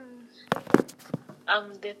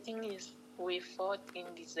The thing is, we fought in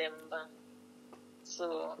December,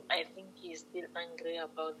 so I think he's still angry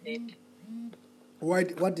about that. Why?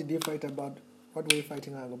 What did you fight about? What were you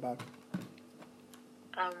fighting about?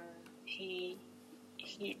 He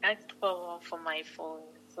asked for my phone,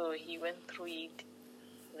 so he went through it.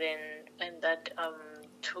 Then and that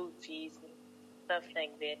too busy, stuff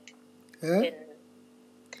like that. Eh? Then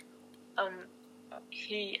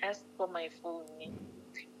he asked for my phone,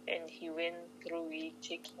 and he went through it,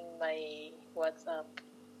 checking my WhatsApp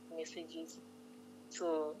messages.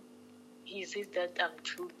 So he says that I'm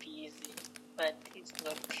too busy, but it's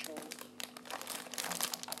not true.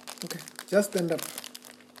 Okay, just stand up.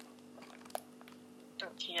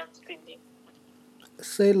 Okay, I'm standing.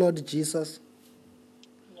 Say, Lord Jesus.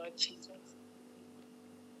 Lord Jesus.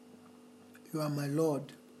 You are my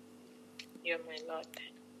Lord. You are my Lord.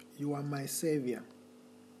 You are my Savior.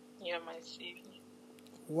 You are my Savior.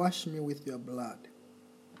 Wash me with your blood.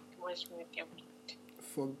 Wash me with your blood.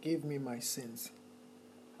 Forgive me my sins.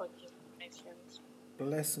 Forgive me my sins.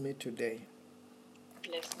 Bless me today.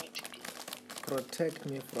 Bless me today. Protect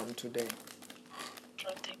me from today.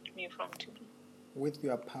 Protect me from today. With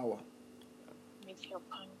your power. With your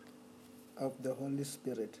power. Of the Holy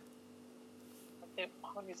Spirit. Of the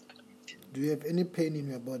Holy Spirit. Do you have any pain in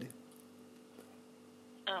your body?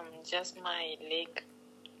 Just my leg.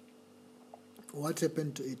 What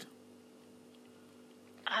happened to it?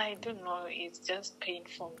 I don't know. It's just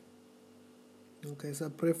painful. Okay, so I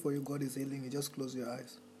pray for you. God is healing you. Just close your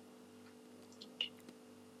eyes. Okay.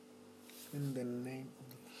 In the name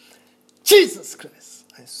of Jesus Christ,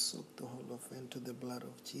 I soak the whole of into the blood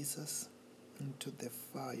of Jesus, into the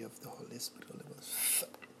fire of the Holy Spirit.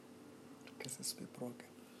 Cases be broken.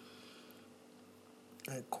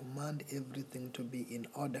 I command everything to be in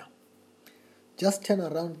order. Just turn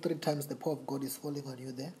around 3 times. The power of God is falling on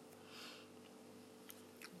you there.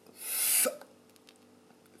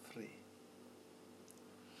 Free.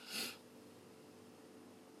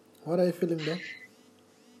 What are you feeling there?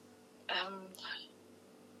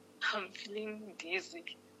 I'm feeling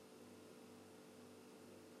dizzy.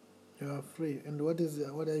 You are free. And what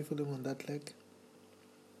are you feeling on that leg?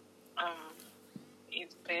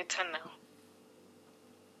 It's better now.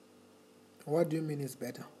 What do you mean it's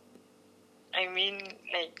better? I mean,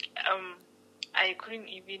 like, I couldn't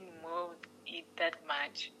even move it that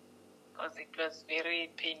much because it was very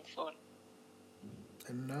painful.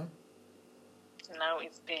 And now? Now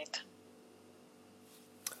it's better.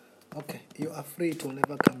 Okay, you are free. It will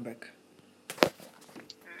never come back.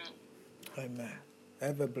 Amen.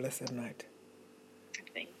 Have a blessed night.